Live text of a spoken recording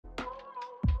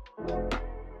Hello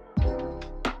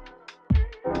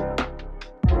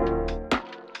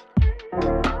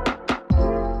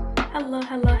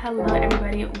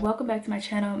everybody, welcome back to my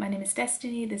channel. My name is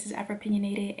Destiny. This is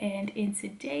Afro-Pinionated, and in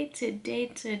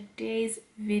today's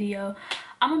video,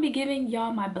 I'm gonna be giving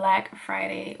y'all my Black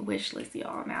Friday wish list,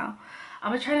 y'all. Now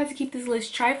I'm gonna try not to keep this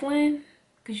list trifling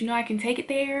because you know I can take it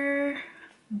there,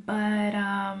 but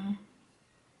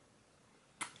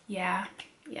yeah.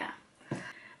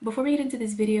 Before we get into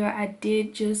this video, I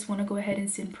did just want to go ahead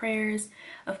and send prayers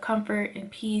of comfort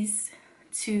and peace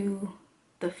to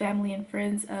the family and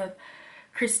friends of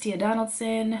Christia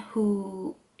Donaldson,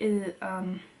 who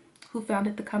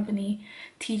founded the company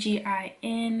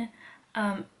TGIN.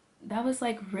 That was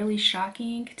like really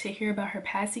shocking to hear about her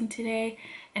passing today,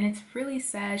 and it's really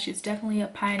sad. She was definitely a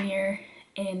pioneer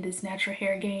in this natural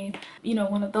hair game. You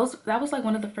know, that was like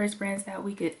one of the first brands that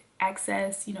we could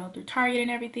access, you know, through Target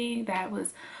and everything, that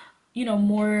was, you know,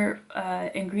 more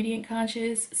ingredient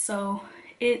conscious. So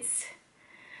it's,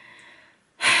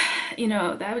 you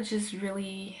know, that was just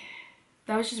really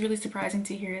surprising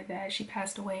to hear that she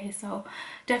passed away. So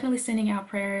definitely sending out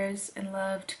prayers and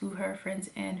love to her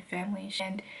friends and family.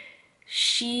 And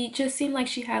she just seemed like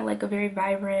she had like a very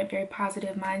vibrant, very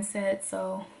positive mindset.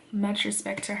 So much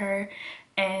respect to her,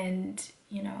 and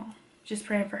you know, just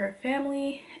praying for her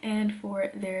family and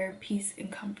for their peace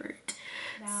and comfort.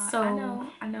 Now, so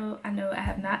I know I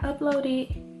have not uploaded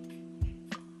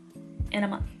in a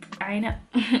month. I know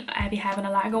I be having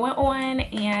a lot going on,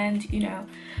 and you know,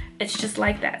 it's just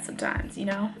like that sometimes, you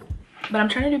know, but I'm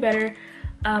trying to do better.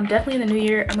 Definitely in the new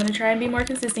year I'm gonna try and be more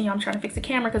consistent. I'm trying to fix the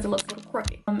camera because it looks a little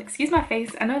crooked. Excuse my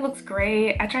face, I know it looks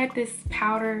great. I tried this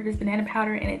powder, this banana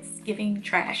powder, and it's giving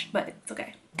trash, but it's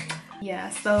okay. Yeah,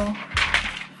 so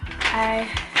I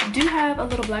do have a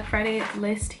little Black Friday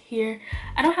list here.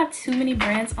 I don't have too many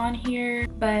brands on here,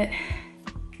 but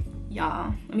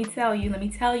y'all, let me tell you,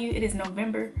 it is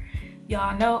November.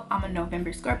 Y'all know I'm a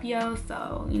November Scorpio,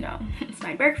 so you know, it's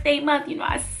my birthday month. You know,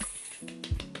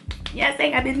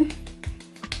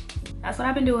 that's what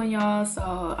I've been doing, y'all. So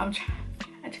I'm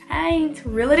trying to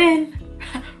reel it in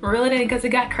because it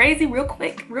got crazy real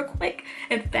quick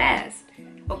and fast.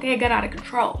 Okay, it got out of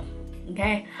control.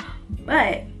 Okay,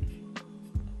 but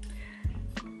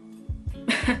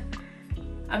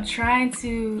I'm trying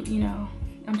to, you know,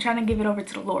 I'm trying to give it over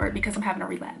to the Lord because I'm having a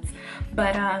relapse.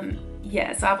 But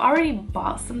yeah, so I've already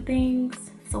bought some things,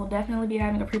 so we'll definitely be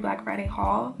having a pre-Black Friday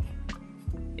haul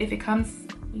if it comes,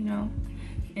 you know,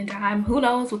 in time. Who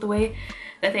knows with the way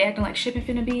that they acting like shipping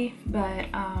finna be, but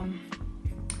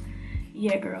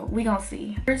yeah girl, we gonna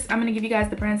see. First I'm gonna give you guys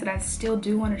the brands that I still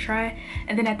do want to try,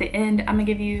 and then at the end I'm gonna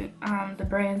give you the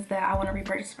brands that I want to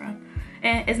repurchase from,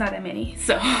 and it's not that many,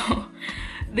 so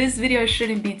this video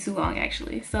shouldn't be too long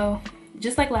actually. So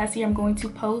just like last year, I'm going to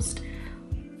post,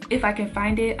 if I can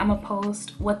find it, I'm gonna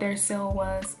post what their sale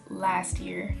was last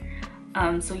year,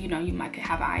 so you know, you might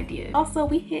have an idea. Also,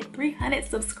 we hit 300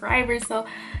 subscribers, so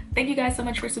thank you guys so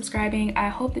much for subscribing. I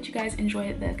hope that you guys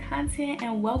enjoyed the content,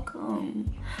 and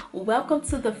welcome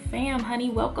to the fam, honey.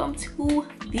 Welcome to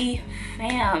the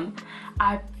fam.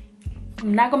 I'm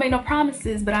not gonna make no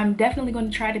promises, but I'm definitely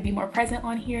going to try to be more present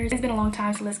on here. It's been a long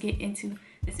time, so let's get into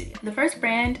this video. The first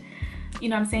brand, you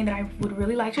know, I'm saying that I would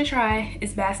really like to try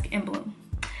is Bask and Bloom.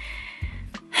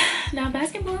 Now,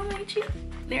 Bask and Bloom ain't cheap.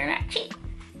 They're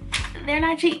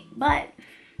not cheap, but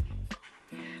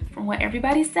from what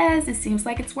everybody says, it seems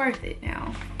like it's worth it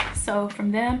now. So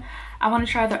from them, I want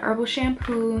to try the herbal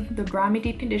shampoo, the Brahmi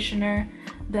deep conditioner,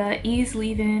 the Ease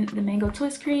leave-in, the mango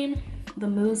twist cream, the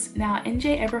mousse. Now,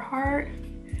 NJ Everhart,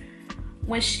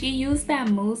 when she used that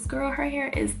mousse, girl, her hair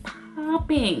is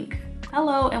popping.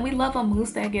 Hello, and we love a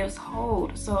mousse that gives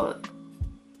hold, so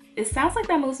it sounds like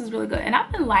that mousse is really good. And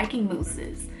I've been liking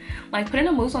mousses. Like, putting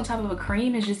a mousse on top of a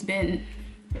cream has just been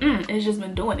it's just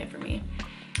been doing it for me.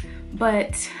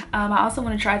 But I also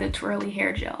want to try the twirly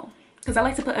hair gel, because I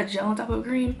like to put a gel on top of a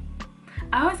cream.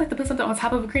 I always like to put something on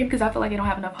top of a cream because I feel like I don't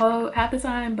have enough hold half the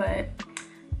time, but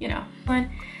you know.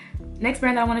 Next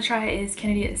brand that I want to try is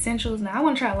Kennedy Essentials. Now, I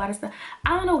want to try a lot of stuff.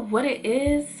 I don't know what it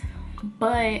is,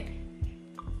 but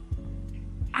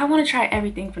I want to try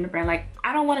everything from the brand. Like,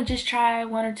 I don't want to just try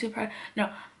one or two products. No,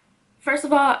 first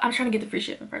of all, I'm trying to get the free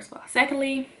shipping, first of all.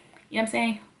 Secondly, you know what I'm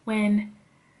saying, when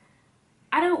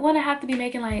I don't want to have to be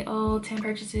making like 10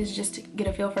 purchases just to get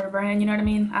a feel for the brand, you know what I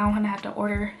mean? I don't want to have to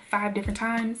order 5 different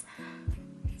times.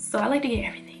 So I like to get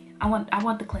everything. I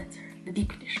want the cleanser, the deep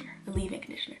conditioner, the leave-in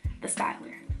conditioner, the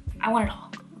styler. I want it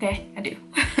all. Okay, I do.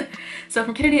 So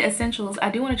from Kennedy Essentials,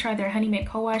 I do want to try their Honey Mint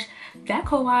Co-Wash. That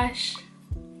co-wash,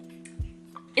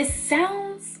 it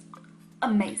sounds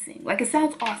amazing. Like, it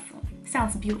sounds awesome.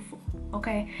 sounds beautiful,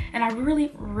 okay? And I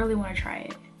really, really want to try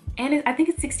it. And I think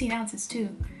it's 16 ounces too.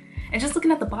 And just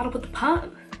looking at the bottle with the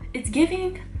pump, it's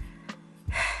giving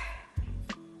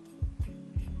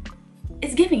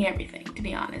everything, to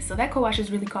be honest. So that co-wash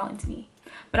is really calling to me.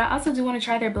 But I also do want to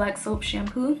try their black soap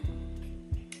shampoo,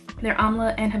 their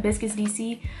Amla and Hibiscus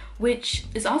DC, which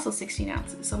is also 16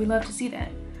 ounces. So we love to see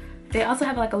that. They also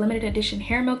have like a limited edition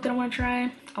hair milk that I want to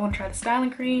try. I want to try the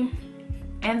styling cream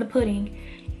and the pudding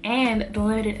and the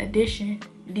limited edition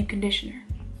deep conditioner.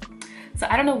 So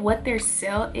I don't know what their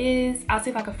sale is. I'll see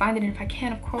if I can find it, and if I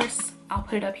can, of course, I'll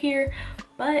put it up here.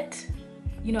 But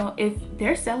you know, if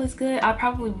their sale is good, I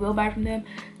probably will buy from them,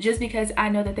 just because I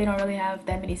know that they don't really have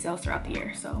that many sales throughout the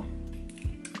year. So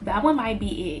that one might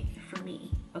be it for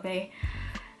me, okay?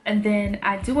 And then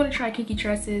I do want to try Kinky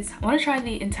Tresses. I want to try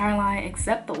the entire line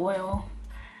except the oil.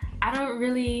 I don't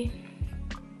really,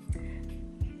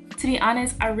 to be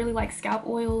honest, I really like scalp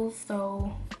oils,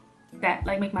 so that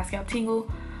like make my scalp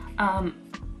tingle. And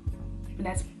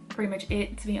that's pretty much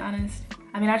it, to be honest.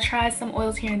 I mean, I tried some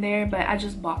oils here and there, but I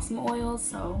just bought some oils,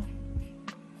 so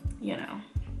you know.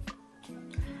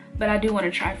 But I do want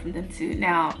to try from them too.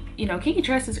 Now, you know, Kinky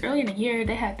Tresses early in the year,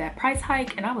 they had that price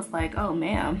hike, and I was like, oh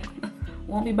ma'am,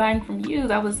 won't be buying from you.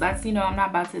 That's, you know, I'm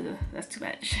not about to, that's too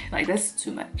much. Like, that's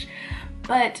too much.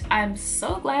 But I'm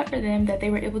so glad for them that they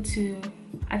were able to,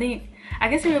 I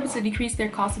guess they were able to decrease their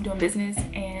cost of doing business,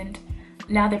 and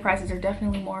now their prices are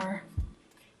definitely more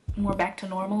back to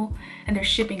normal, and their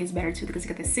shipping is better too, because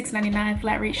you got the $6.99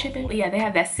 flat rate shipping. But yeah, they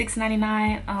have that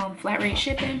 $6.99 flat rate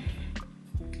shipping,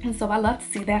 and so I love to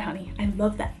see that, honey. I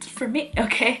love that for me,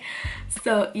 okay?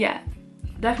 So yeah,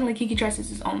 definitely Kinky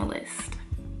Tresses is on the list.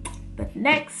 The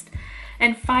next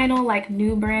and final like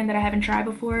new brand that I haven't tried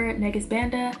before, Negus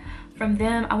Banda. From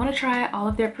them, I want to try all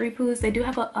of their pre-poos. They do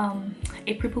have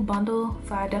a pre-poo bundle,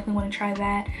 so I definitely want to try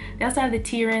that. They also have the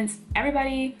tea rinse.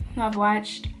 Everybody who I've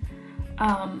watched,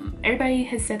 everybody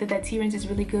has said that tea rinse is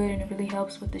really good and it really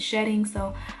helps with the shedding,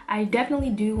 so I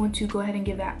definitely do want to go ahead and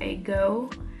give that a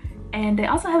go. And they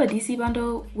also have a DC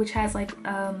bundle, which has like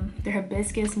their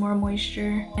hibiscus, more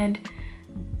moisture, and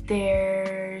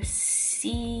their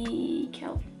sea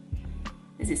kelp.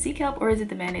 Is it sea kelp or is it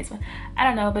the mayonnaise one? I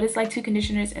don't know, but it's like 2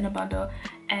 conditioners in a bundle,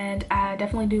 and I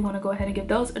definitely do want to go ahead and give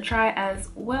those a try as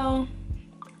well.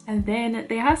 And then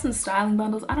they have some styling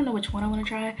bundles. I don't know which one I want to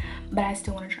try, but I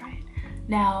still want to try it.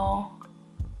 Now,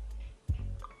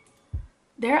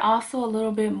 they're also a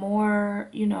little bit more,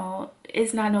 you know,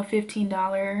 it's not no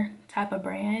 $15 type of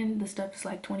brand. The stuff is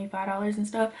like $25 and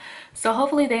stuff. So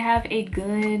hopefully they have a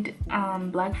good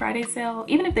Black Friday sale.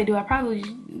 Even if they do, I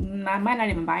might not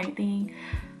even buy anything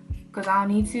because I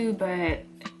don't need to, but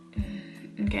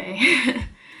okay.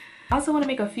 I also want to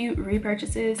make a few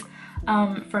repurchases.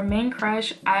 For Main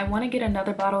Crush, I want to get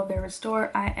another bottle of their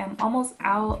Restore. I am almost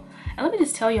out, and let me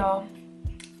just tell y'all,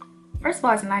 first of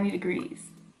all, it's 90 degrees,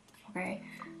 okay?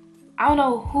 I don't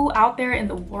know who out there in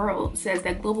the world says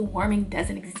that global warming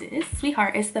doesn't exist.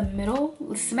 Sweetheart, it's the middle,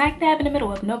 smack dab in the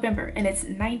middle of November, and it's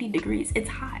 90 degrees. It's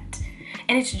hot,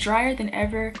 and it's drier than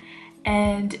ever,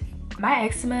 and my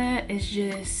eczema is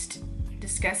just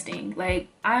disgusting. Like,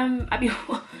 I be,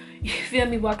 you feel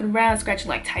me, walking around scratching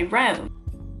like Tyrone,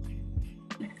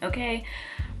 okay?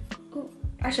 Ooh,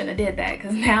 I shouldn't have did that,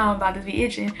 because now I'm about to be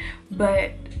itching.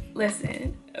 But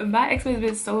listen, my eczema has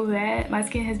been so bad. My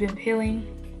skin has been peeling,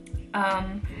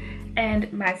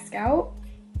 and my scalp,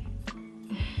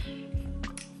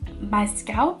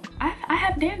 I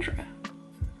have dandruff.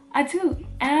 I do,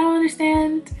 and I don't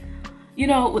understand. You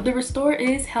know, the Restore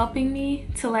is helping me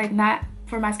to like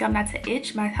for my scalp not to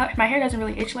itch. My hair doesn't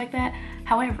really itch like that.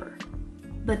 However,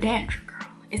 the dandruff, girl,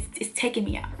 it's taking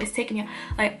me out. It's taking me out.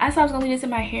 Like, I said I was gonna leave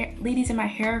these in my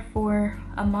hair for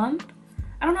a month.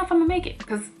 I don't know if I'm gonna make it,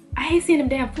 because I hate seeing them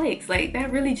damn flakes. Like,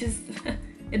 that really just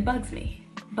it bugs me.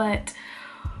 But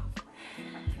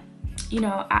you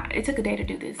know, it took a day to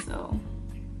do this, so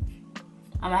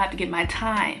I'm gonna have to get my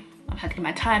time. I'm gonna have to get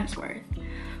my time's worth.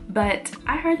 But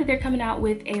I heard that they're coming out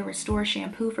with a Restore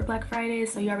shampoo for Black Friday,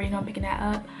 so you already know I'm picking that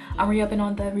up. I'm re-upping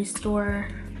on the Restore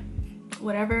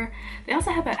whatever. They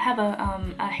also have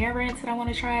a hair rinse that I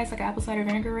want to try. It's like an apple cider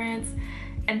vinegar rinse,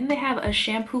 and then they have a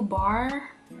shampoo bar.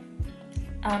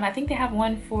 I think they have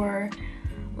one for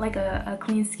like a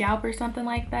clean scalp or something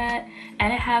like that,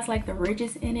 and it has like the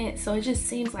ridges in it, so it just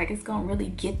seems like it's gonna really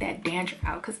get that dandruff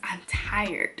out, because I'm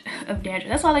tired of dandruff.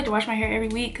 That's why I like to wash my hair every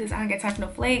week, because I don't get time for no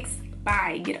flakes.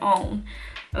 Bye, get on,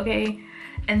 okay?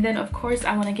 And then of course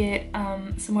I want to get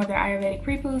some more of their Ayurvedic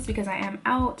pre-poos, because I am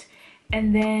out.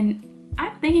 And then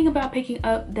I'm thinking about picking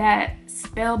up that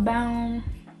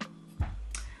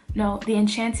the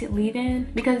Enchanted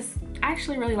leave-in, because I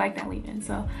actually really like that leave-in,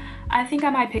 so I think I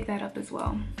might pick that up as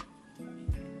well.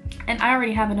 And I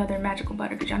already have another magical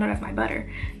butter because y'all know that's my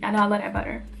butter. Y'all know I love that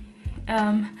butter.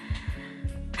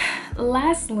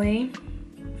 Lastly,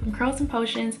 from Curls and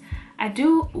Potions, I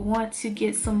do want to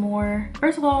get some more.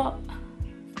 First of all,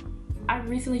 I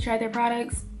recently tried their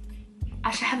products.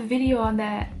 I should have a video on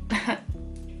that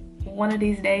one of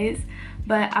these days,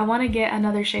 but I want to get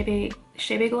another Shea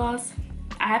gloss.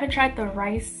 I haven't tried the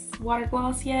rice water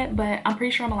gloss yet, but I'm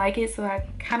pretty sure I'm gonna like it, so I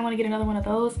kind of want to get another one of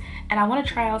those. And I want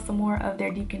to try out some more of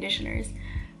their deep conditioners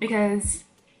because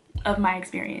of my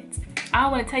experience. I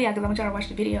don't want to tell y'all because I want y'all to watch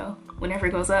the video whenever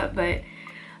it goes up, but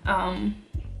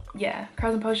yeah,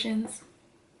 Curls and Potions,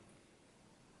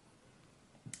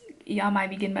 y'all might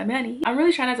be getting my money. I'm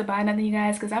really trying not to buy nothing, you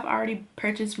guys, because I've already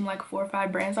purchased from like 4 or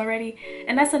 5 brands already,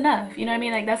 and that's enough, you know what I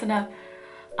mean? Like, that's enough.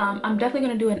 I'm definitely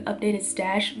gonna do an updated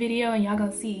stash video, and y'all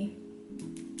gonna see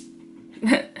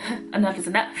enough is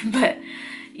enough. But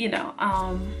you know,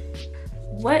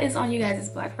 what is on you guys'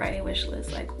 Black Friday wish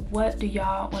list? Like, what do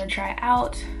y'all want to try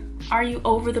out? Are you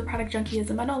over the product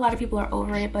junkiism? I know a lot of people are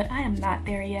over it, but I am not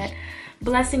there yet.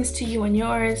 Blessings to you and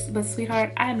yours, but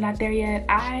sweetheart, I am not there yet.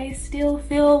 I still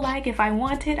feel like if I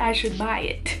want it, I should buy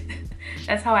it.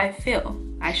 That's how I feel.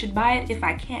 I should buy it if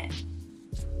I can.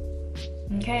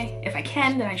 Okay, if I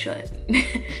can, then I should.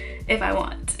 If I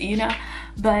want, you know.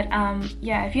 But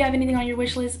yeah, if you have anything on your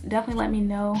wish list, definitely let me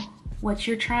know what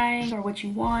you're trying or what you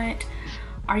want.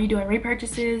 Are you doing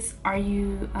repurchases? Are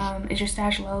you is your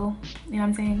stash low? You know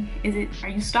what I'm saying? Are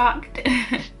you stocked?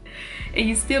 And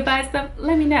you still buy stuff?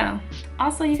 Let me know.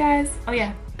 Also, you guys, oh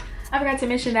yeah, I forgot to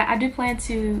mention that I do plan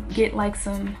to get like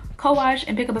some co-wash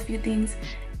and pick up a few things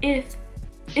if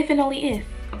and only if.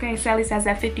 Okay, Sally's has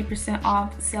that 50%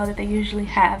 off sale that they usually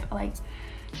have. Like,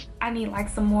 I need like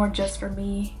some more just for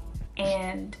me,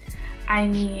 and I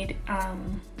need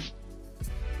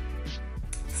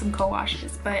some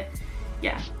co-washes. But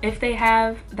yeah, if they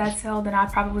have that sale, then I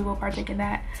probably will partake in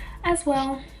that as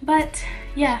well. But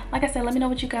yeah, like I said, let me know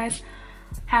what you guys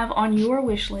have on your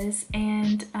wish list,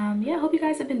 and yeah, I hope you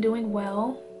guys have been doing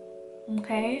well.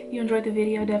 Okay, if you enjoyed the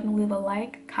video, definitely leave a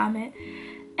like, comment,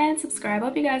 and subscribe. I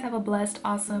hope you guys have a blessed,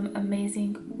 awesome,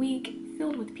 amazing week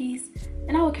filled with peace,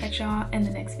 and I will catch y'all in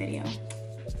the next video.